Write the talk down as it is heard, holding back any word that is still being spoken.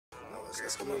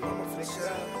Ask my mama for Jay.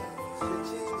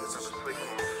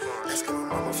 Ask my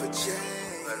mama for Jay.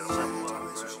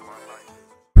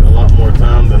 A lot more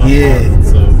time than I thought.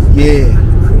 So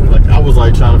like I was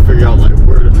like trying to figure out like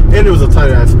where, and it was a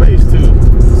tight ass space too.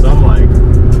 So I'm like,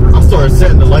 I started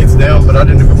setting the lights down, but I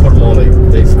didn't even put them on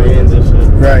they stands and shit.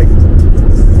 Right.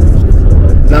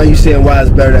 Now you seeing why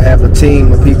it's better to have a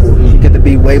team of people. You get to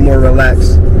be way more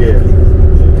relaxed. Yeah.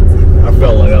 I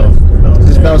felt like I was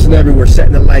just bouncing everywhere,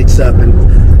 setting the lights up and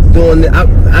doing it.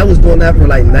 I was doing that for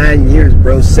like 9 years,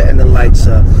 bro. Setting the lights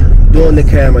up, doing the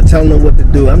camera, telling them what to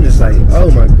do. I'm just like,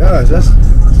 oh my gosh, that's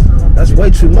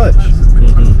way too much.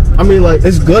 I mean, like,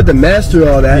 it's good to master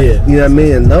all that, you know what I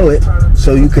mean, and know it,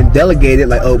 so you can delegate it.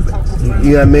 Like, oh,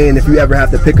 you know what I mean. If you ever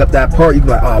have to pick up that part, you can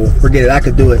be like, oh, well, forget it, I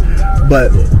could do it.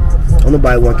 But don't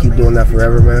nobody want to keep doing that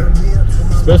forever, man.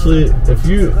 Especially if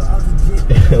you.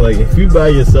 Like if you by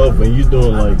yourself and you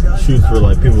doing like shoots for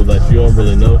like people that you don't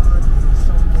really know,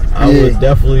 I would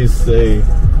definitely say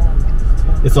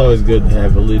it's always good to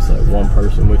have at least like one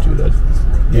person with you that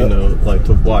you know, like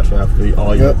to watch after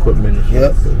all your equipment and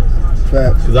shit.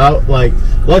 Facts. Cause I like,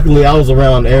 luckily I was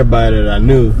around everybody that I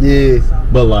knew.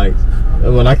 But like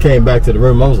when I came back to the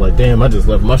room, I was like, damn, I just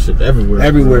left my shit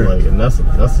everywhere. Like, and that's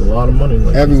a lot of money.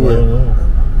 Like, everywhere.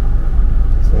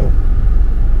 So.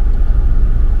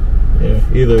 Yeah,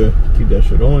 either keep that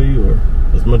shit on you or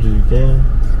as much as you can.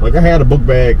 Like I had a book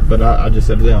bag, but I just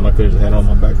set it down. I could have just had it on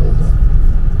my back the whole time.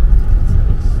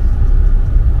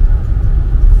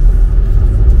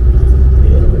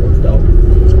 Yeah, it worked out.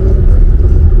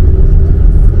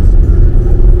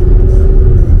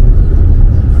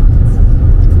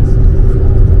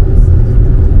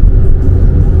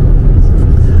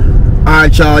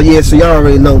 Alright, y'all. Yeah, so y'all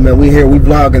already know, man. We here, we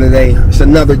vlogging today. It's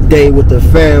another day with the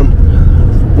fam.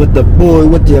 With the boy,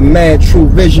 with the mad true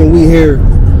vision, we here,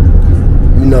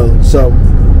 you know. So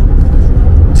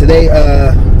today,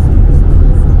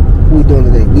 what we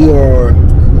doing today?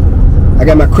 I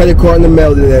got my credit card in the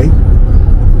mail today,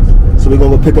 so we're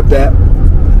gonna go pick up that.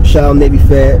 Shout out Navy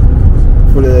Fed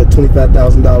for the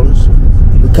 $25,000.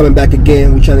 We're coming back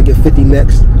again. We're trying to get 50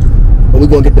 next, but we're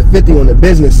gonna get the 50 on the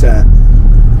business side.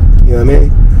 You know what I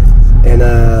mean? And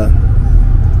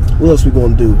what else we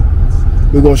gonna do?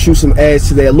 We're gonna shoot some ads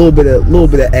today, a little bit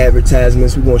of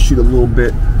advertisements. We're gonna shoot a little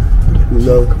bit. You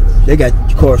know, they got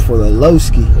cars for the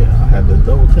Llc. Yeah, I had to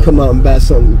double check. Come out and buy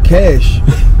something cash.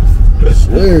 I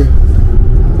swear.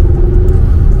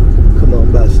 Come out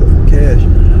and buy something cash.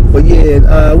 But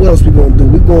yeah, what else we gonna do?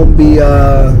 We're gonna be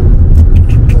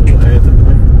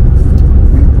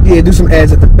do some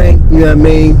ads at the bank. You know what I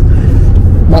mean?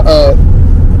 My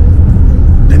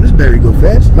damn, this berry go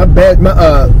fast. My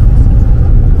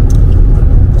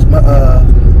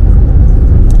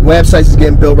website is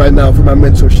getting built right now for my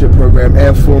mentorship program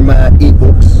and for my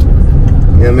ebooks.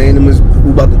 You know what I mean? We're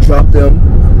about to drop them.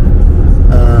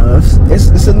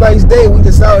 It's a nice day. We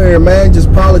just out here, man, just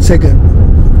politicking,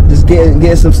 just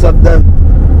getting some stuff done.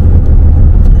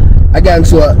 I got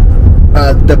into a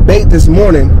debate this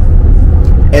morning,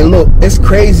 and look, it's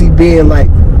crazy being like,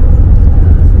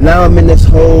 now I'm in this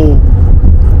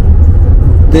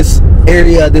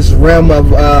area, this realm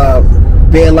of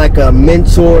being like a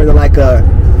mentor and like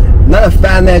not a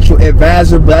financial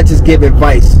advisor, but I just give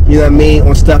advice, you know what I mean,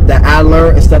 on stuff that I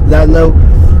learned and stuff that I know.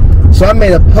 So I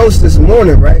made a post this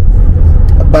morning, right,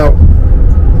 about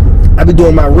I be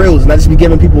doing my reels and I just be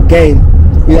giving people game.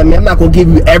 You know what I mean? I'm not gonna give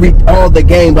you all the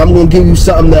game, but I'm gonna give you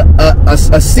something a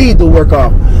seed to work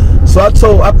off. So I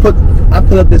put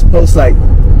up this post like,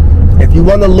 if you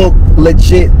want to look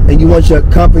legit and you want your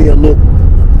company to look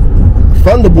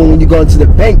fundable when you go into the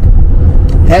bank,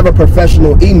 have a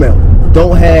professional email.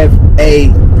 Don't have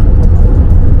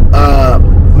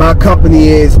my company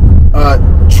is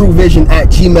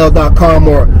truevision@gmail.com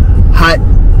or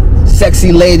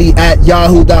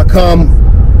hotsexylady@yahoo.com.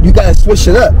 You gotta switch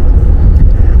it up.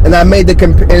 And I made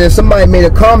and then somebody made a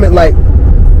comment like,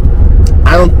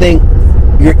 I don't think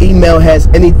your email has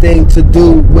anything to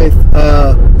do with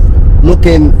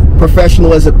looking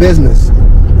professional as a business.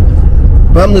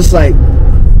 But I'm just like,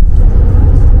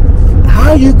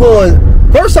 how you going?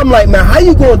 First, I'm like, man, how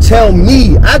you going to tell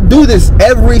me? I do this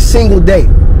every single day,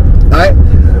 all right?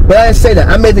 But I didn't say that.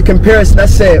 I made the comparison. I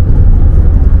said,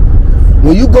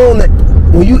 when you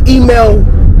email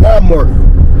Walmart,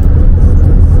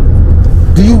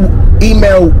 do you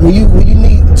email when you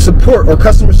need support or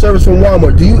customer service from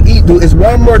Walmart? Is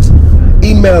Walmart's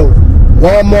email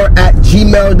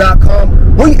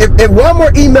Walmart@gmail.com? If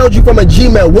Walmart emailed you from a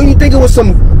Gmail, wouldn't you think it was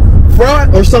some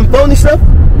fraud or some phony stuff?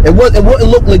 It wouldn't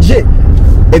look legit.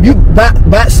 If you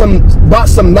bought some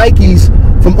Nikes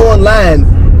from online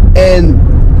and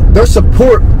their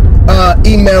support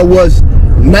email was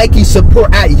Nike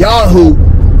support at Yahoo,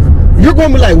 you're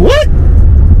gonna be like, what?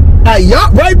 At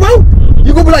Yahoo, right, bro?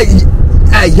 You're gonna be like,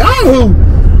 at Yahoo.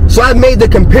 So I made the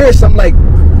comparison. I'm like,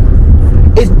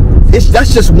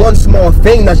 that's just one small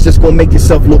thing that's just gonna make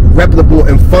yourself look reputable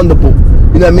and fundable.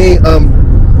 You know what I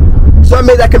mean? So I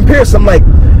made that comparison. I'm like,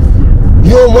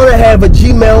 you don't want to have a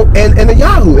Gmail and a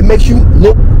Yahoo. It makes you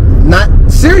look not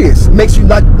serious. It makes you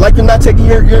not like you're not taking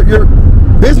your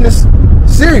business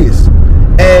serious.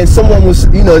 And someone was,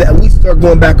 you know, that we start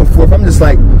going back and forth. I'm just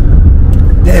like,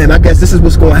 damn, I guess this is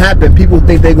what's going to happen. People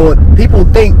think they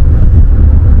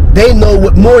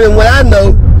know more than what I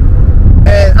know.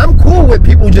 And I'm cool with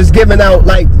people just giving out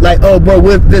like, oh, bro,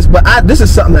 with this. But this is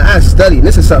something that I study.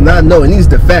 This is something that I know, and these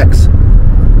are the facts.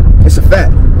 It's a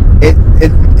fact.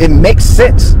 It makes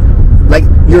sense. Like,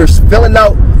 you're filling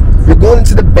out, you're going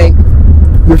into the bank,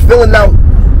 you're filling out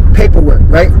paperwork,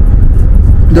 right?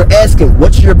 They're asking,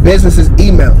 what's your business's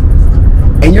email?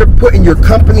 And you're putting your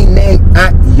company name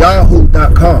at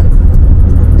yahoo.com.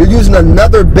 You're using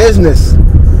another business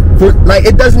for, like,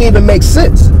 it doesn't even make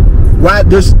sense. Right?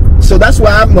 So that's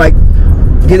why I'm like,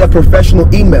 get a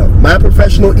professional email. My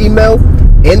professional email,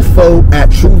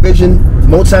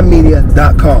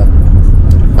 info@truevisionmultimedia.com.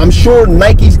 I'm sure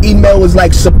Nike's email is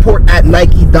like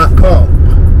support@nike.com.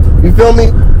 You feel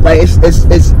me? Like,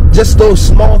 it's just those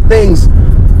small things.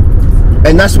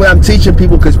 And that's what I'm teaching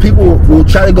people, because people will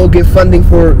try to go get funding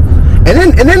for, and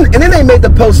then they made the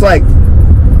post like,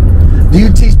 do you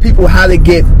teach people how to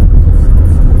get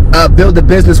build a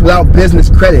business without business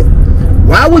credit?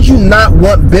 Why would you not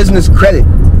want business credit?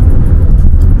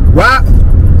 Why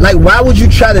would you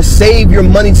try to save your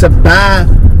money to buy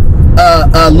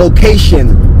a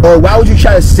location? Or why would you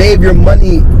try to save your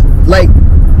money? Like,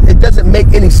 it doesn't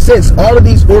make any sense. All of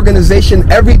these organizations,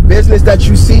 every business that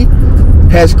you see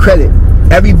has credit.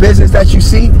 Every business that you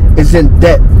see is in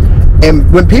debt. And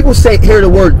when people hear the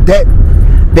word debt,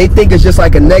 they think it's just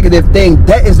like a negative thing.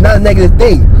 Debt is not a negative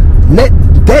thing.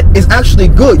 Debt is actually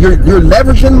good. You're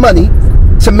leveraging money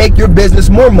to make your business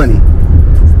more money.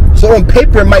 So on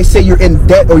paper, it might say you're in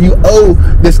debt, or you owe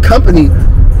this company,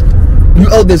 you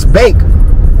owe this bank.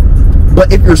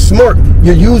 But if you're smart,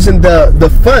 you're using the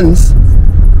funds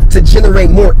to generate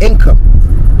more income.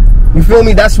 You feel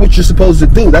me? That's what you're supposed to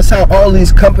do. That's how all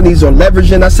these companies are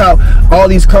leveraging. That's how all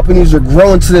these companies are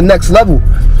growing to the next level.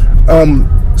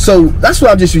 So that's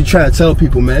what I'm just trying to tell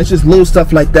people, man. It's just little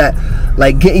stuff like that,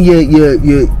 like getting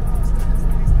your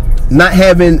not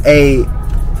having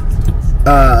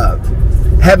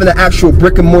having an actual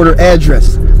brick and mortar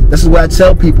address. This is what I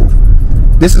tell people.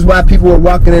 This is why people are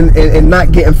walking in and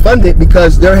not getting funded,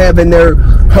 because they're having their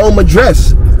home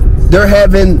address. They're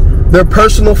having their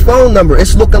personal phone number.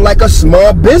 It's looking like a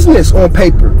small business on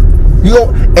paper. You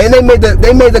don't, and they made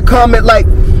the comment like,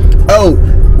 oh,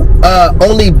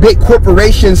 only big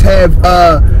corporations have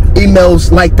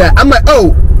emails like that. I'm like,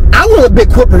 oh, I want a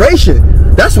big corporation.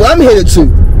 That's what I'm headed to.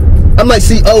 I'm like,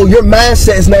 see, oh, your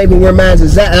mindset is not even where mine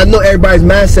is at. And I know everybody's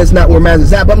mindset is not where mine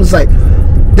is at, but I'm just like,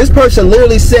 this person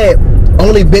literally said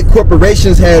only big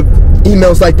corporations have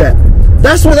emails like that.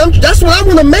 That's what I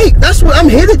want to make. That's what I'm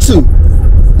headed to.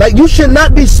 Like, you should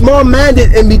not be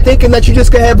small-minded and be thinking that you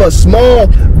just can have a small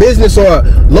business or a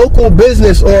local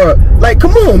business, or like,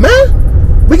 come on, man.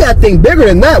 We got to think bigger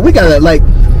than that. We got to, like,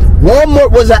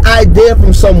 Walmart was an idea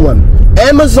from someone.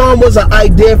 Amazon was an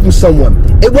idea from someone.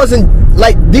 It wasn't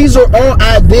like, these are all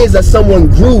ideas that someone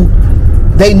grew.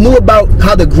 They knew about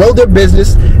how to grow their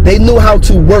business. They knew how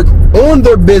to work on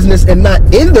their business and not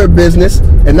in their business.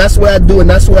 And that's what I do, and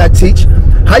that's what I teach.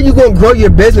 How you gonna grow your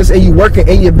business and you working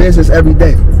in your business every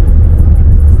day?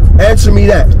 Answer me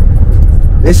that.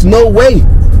 There's no way.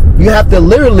 You have to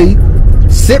literally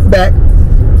sit back,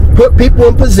 put people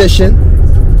in position,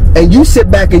 and you sit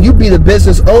back and you be the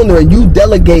business owner, and you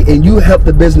delegate and you help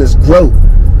the business grow.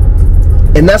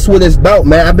 And that's what it's about,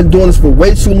 man. I've been doing this for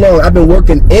way too long. I've been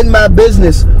working in my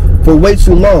business for way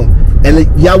too long. And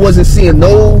y'all wasn't seeing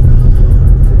there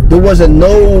was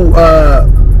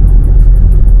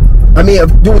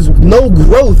no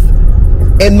growth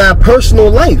in my personal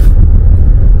life.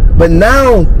 But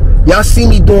now, y'all see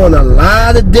me doing a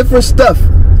lot of different stuff.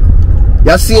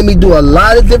 Y'all seeing me do a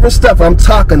lot of different stuff. I'm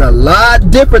talking a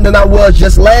lot different than I was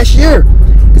just last year.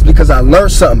 It's because I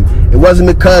learned something. It wasn't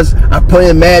because I put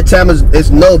in mad time.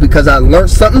 It's no, because I learned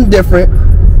something different.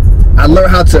 I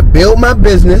learned how to build my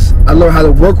business. I learned how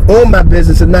to work on my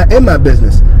business and not in my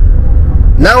business.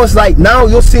 Now it's like, now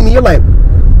you'll see me, you're like,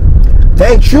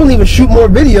 dang, True don't even shoot more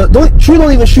videos. True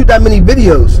don't even shoot that many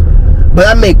videos. But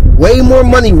I make way more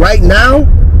money right now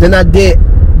than I did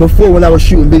before when I was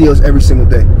shooting videos every single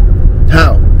day.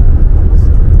 How?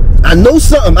 I know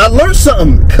something. I learned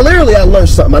something. Clearly, I learned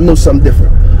something. I know something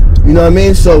different. You know what I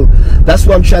mean? So that's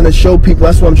what I'm trying to show people.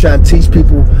 That's what I'm trying to teach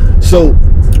people. So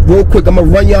real quick, I'm gonna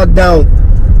run y'all down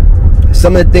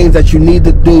some of the things that you need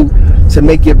to do to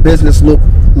make your business look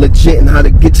legit, and how to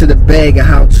get to the bag, and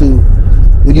how to,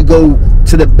 when you go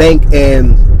to the bank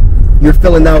and you're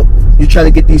filling out, you're trying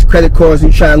to get these credit cards,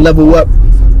 and you're trying to level up.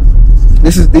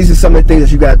 These are some of the things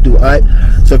that you gotta do. All right.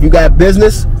 So if you got a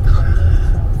business,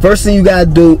 first thing you gotta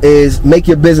do is make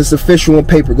your business official on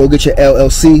paper. Go get your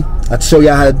LLC. I'll show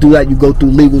y'all how to do that. You go through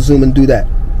LegalZoom and do that.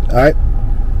 All right.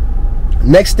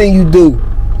 Next thing you do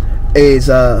is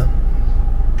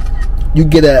you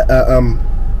get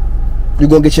you're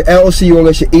gonna get your LLC. You're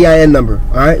gonna get your EIN number.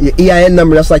 All right. Your EIN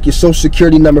number, that's like your social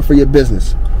security number for your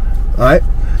business. All right.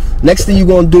 Next thing you're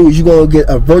gonna do is you're gonna get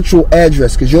a virtual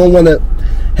address, because you don't want to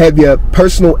have your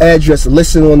personal address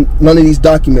listed on none of these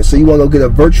documents. So you want to get a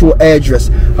virtual address.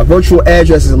 A virtual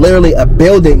address is literally a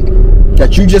building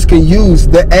that you just can use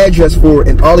the address for,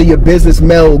 and all of your business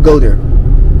mail will go there.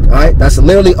 Alright, that's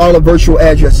literally all a virtual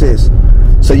address is.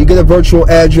 So you get a virtual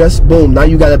address, boom, now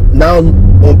you got now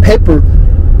on paper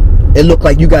it look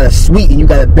like you got a suite and you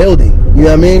got a building. You know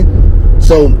what I mean?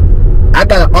 So I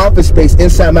got an office space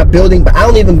inside my building, but I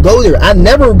don't even go there. I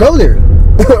never go there.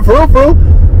 For real.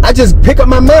 I just pick up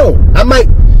my mail. I might,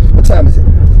 what time is it?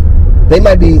 The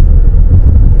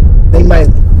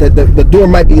door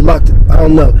might be locked. I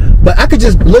don't know. But I could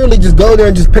just literally just go there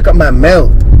and just pick up my mail.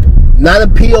 Not a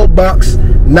P.O. box.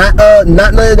 Not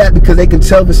none of that, because they can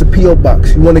tell if it's a P.O.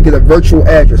 box. You want to get a virtual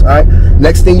address. Alright?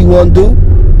 Next thing you want to do,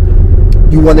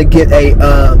 you want to get a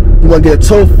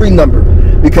toll-free number.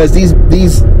 Because these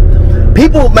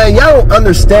people, man, y'all don't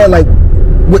understand, like,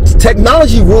 what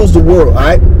technology rules the world,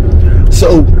 alright?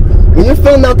 So when you're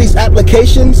filling out these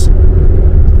applications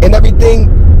and everything,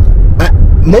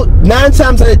 9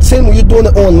 times out of 10 when you're doing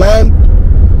it online,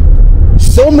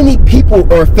 so many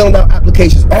people are filling out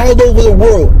applications all over the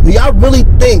world. Do y'all really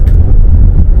think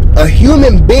a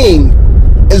human being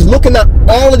is looking at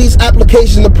all of these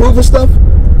applications and approving stuff?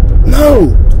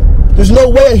 No. There's no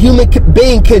way a human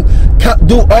being can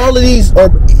do all of these. Or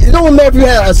it don't matter if you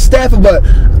have a staff of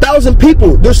 1,000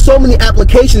 people. There's so many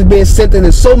applications being sent in,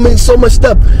 and so much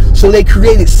stuff. So they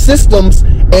created systems,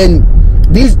 and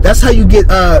that's how you get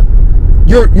a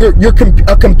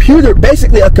computer.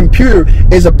 Basically, a computer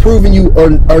is approving you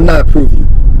or not approving you.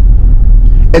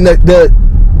 And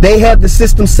they have the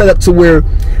system set up to where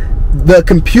the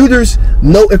computers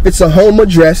know if it's a home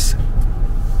address.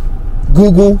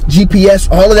 Google, GPS,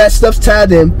 all of that stuff's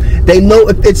tied in. They know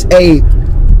if it's a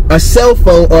cell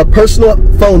phone or a personal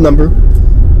phone number.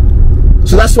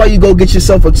 So that's why you go get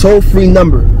yourself a toll-free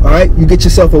number. Alright? You get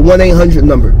yourself a 1-800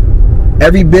 number.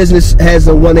 Every business has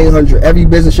a 1-800. Every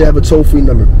business should have a toll-free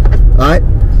number. Alright?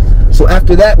 So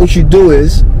after that, what you do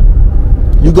is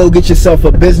you go get yourself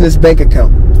a business bank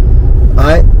account.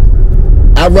 Alright?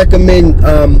 I recommend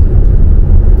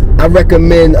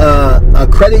a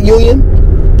credit union.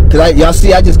 Cause y'all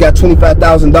see, I just got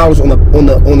 $25,000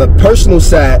 on the personal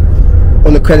side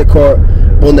on the credit card.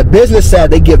 But on the business side,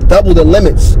 they give double the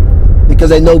limits because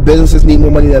they know businesses need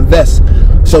more money to invest.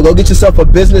 So go get yourself a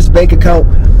business bank account.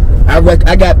 I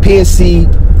got PNC,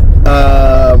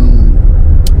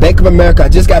 Bank of America. I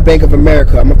just got Bank of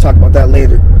America. I'm gonna talk about that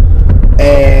later.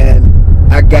 And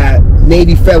I got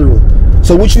Navy Federal.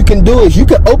 So what you can do is you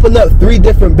can open up 3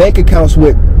 different bank accounts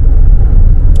with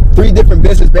 3 different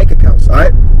business bank accounts. All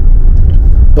right.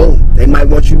 Boom. They might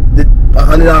want you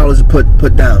 $100 to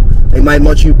put down. They might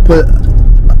want you to put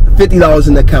 $50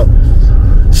 in the account.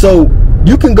 So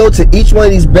you can go to each one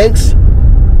of these banks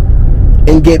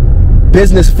and get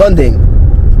business funding,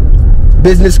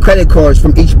 business credit cards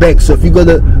from each bank. So if you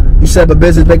set up a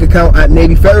business bank account at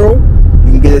Navy Federal,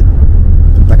 you can get it,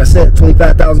 like I said,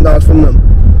 $25,000 from them.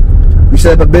 You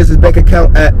set up a business bank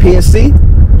account at PNC,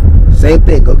 same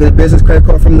thing. Go get a business credit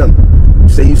card from them.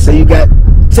 Say you got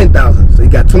 10,000. So you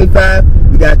got 25,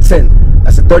 you got 10.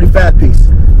 That's a 35 piece.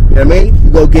 You know what I mean? You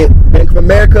go get Bank of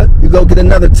America, you go get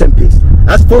another 10 piece.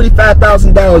 That's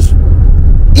 $45,000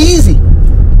 easy.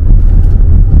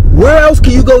 Where else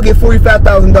can you go get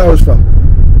 $45,000 from?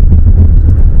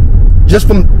 Just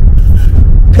from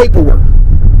paperwork.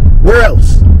 Where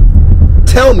else?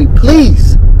 Tell me,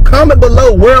 please. Comment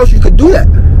below where else you could do that.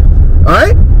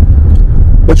 Alright?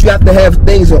 But you have to have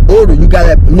things in order. You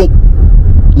gotta look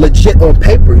legit on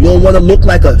paper. You don't want to look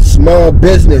like a small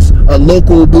business, a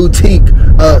local boutique,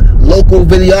 a local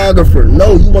videographer.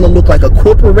 No, you want to look like a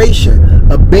corporation,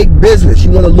 a big business.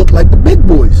 You want to look like the big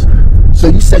boys. So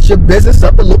you set your business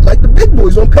up and look like the big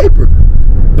boys on paper.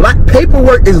 Black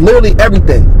paperwork is literally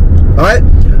everything. All right?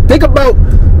 Think about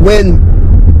when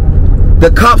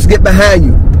the cops get behind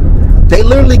you. They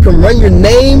literally can run your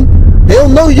name. They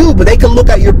don't know you, but they can look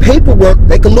at your paperwork.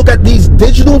 They can look at these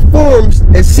digital forms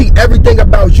and see everything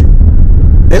about you.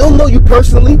 They don't know you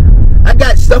personally. I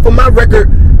got stuff on my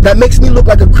record that makes me look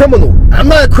like a criminal. I'm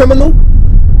not a criminal.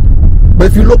 But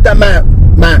if you looked at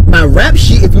my rap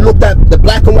sheet, if you looked at the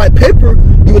black and white paper,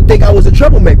 you would think I was a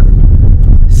troublemaker.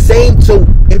 Same. So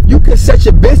if you can set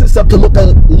your business up to look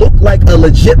like a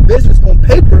legit business on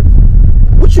paper,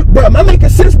 bro, am I making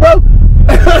sense, bro?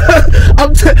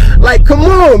 Like, come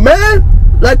on,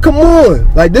 man. Like, come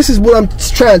on. Like, this is what I'm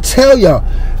trying to tell y'all.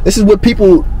 This is what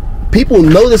people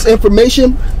know this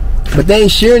information, but they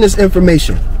ain't sharing this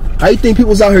information. How you think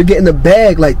people's out here getting a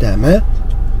bag like that, man?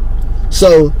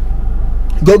 So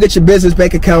go get your business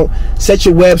bank account, set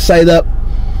your website up,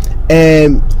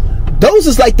 and those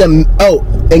is like and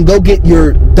go get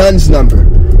your DUNS number.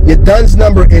 Your DUNS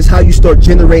number is how you start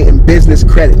generating business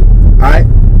credit. Alright?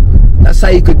 That's how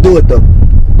you could do it though.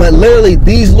 But literally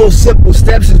these little simple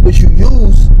steps is what you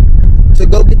use to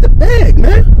go get the bag,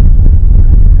 man.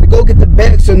 To go get the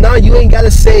bag. So now you ain't gotta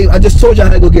save. I just told you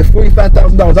how to go get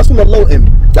 $45,000. That's on the low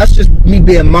end. That's just me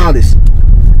being modest.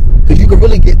 Because you can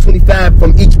really get 25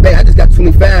 from each bank. I just got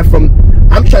 25 from,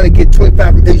 I'm trying to get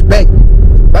 25 from each bank.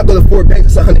 If I go to 4 banks,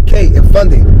 it's 100K in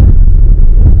funding.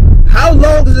 How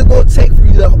long is it going to take for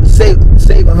you to save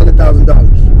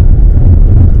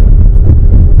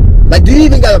 $100,000? Like, do you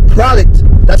even got a product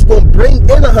that's going to bring in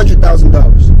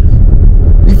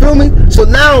 $100,000? You feel me? So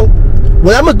now,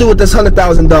 what I'm going to do with this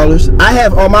 $100,000, I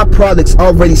have all my products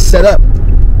already set up.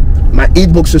 My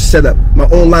ebooks are set up. My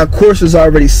online courses are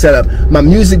already set up. My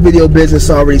music video business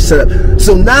is already set up.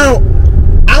 So now,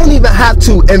 I don't even have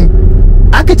to, and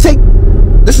I could take,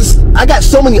 I got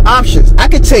so many options. I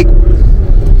could take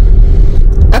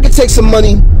some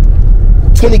money,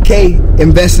 20K,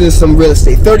 invested in some real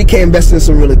estate, 30K invested in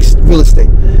some real estate.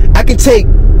 I can take,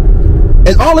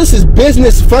 and all this is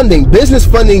business funding. Business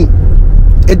funding,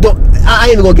 I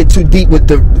ain't even gonna get too deep with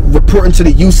the reporting to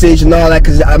the usage and all that,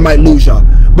 because I might lose y'all.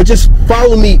 But just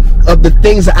follow me of the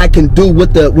things that I can do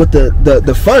with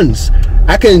the funds.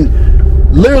 I can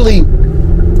literally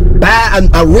buy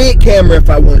a red camera if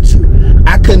I want to.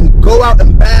 I can go out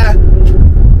and buy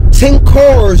 10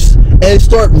 cars and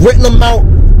start renting them out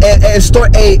and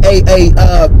start a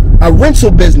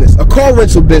rental business, a car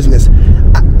rental business.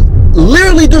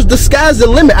 Literally, the sky's the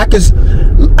limit. I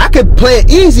could play it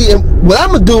easy, and what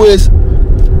I'm gonna do is,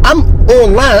 I'm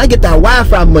online. I get that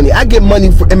Wi-Fi money. I get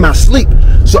money in my sleep.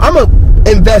 So I'm gonna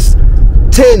invest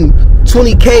 10,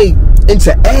 20K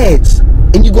into ads,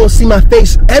 and you're gonna see my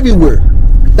face everywhere.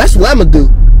 That's what I'm gonna do.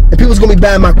 And people's gonna be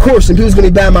buying my course, and people's gonna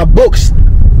be buying my books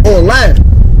online.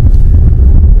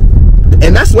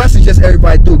 And that's what I suggest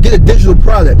everybody do. Get a digital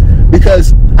product,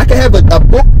 because I can have a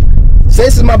book. Say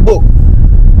this is my book.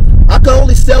 I can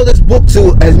only sell this book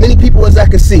to as many people as I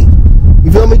can see.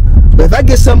 You feel me? But if I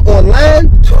get something online,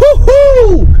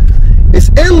 whoo-hoo, it's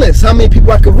endless how many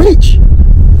people I can reach.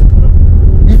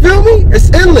 You feel me? It's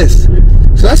endless.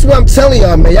 So that's what I'm telling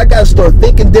y'all, man. Y'all gotta start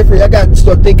thinking different. Y'all gotta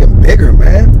start thinking bigger,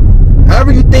 man.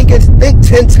 However you think, think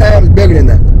 10 times bigger than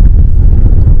that.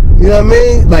 You know what I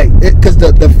mean? Like, because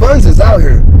the funds is out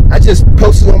here. I just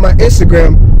posted on my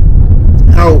Instagram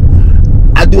how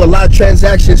I do a lot of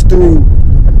transactions through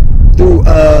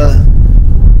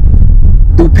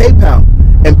PayPal.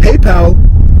 And PayPal,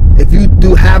 if you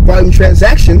do high volume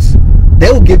transactions,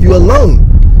 they will give you a loan.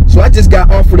 So I just got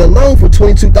offered a loan for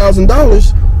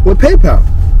 $22,000 with PayPal.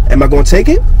 Am I going to take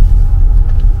it?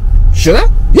 Should I?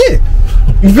 Yeah.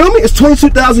 You feel me? It's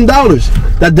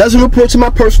 $22,000. That doesn't report to my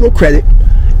personal credit.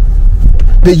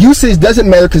 The usage doesn't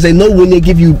matter, because they know when they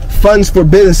give you funds for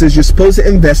businesses, you're supposed to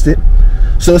invest it.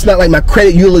 So it's not like my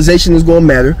credit utilization is going to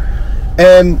matter.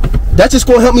 And that's just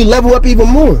going to help me level up even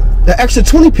more. The extra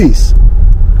 20 piece.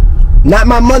 Not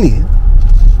my money.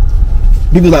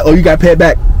 People like, oh, you got to pay it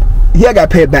back. Yeah, I got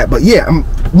to pay it back. But yeah, you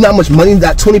know how much money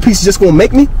that 20 piece is just going to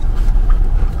make me?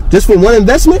 Just for one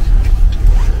investment?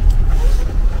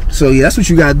 So yeah, that's what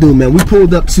you got to do, man. We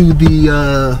pulled up to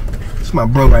the, it's my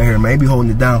bro right here, man. He be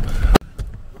holding it down.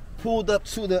 Pulled up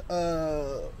to the,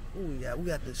 we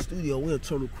got the studio. We're in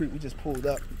Turtle Creek. We just pulled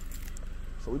up.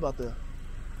 So I'm about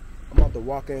to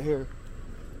walk in here,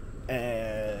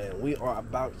 and we are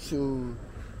about to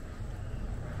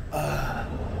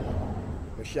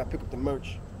make sure I pick up the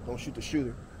merch. Don't shoot the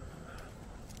shooter.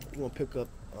 We're gonna pick up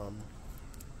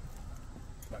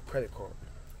my credit card.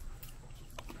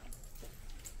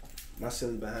 My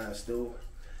silly behind still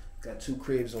got 2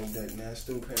 cribs on deck, man.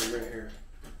 Still paying rent here.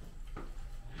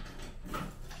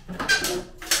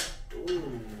 Ooh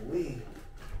wee.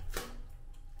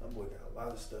 That boy got a lot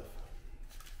of stuff.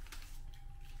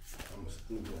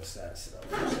 I'm gonna go inside, sit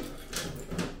down.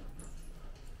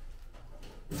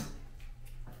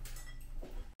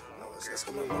 Let's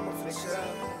go, my mama for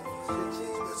Jay.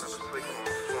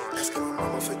 Let's go, my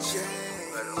mama for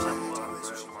Jay.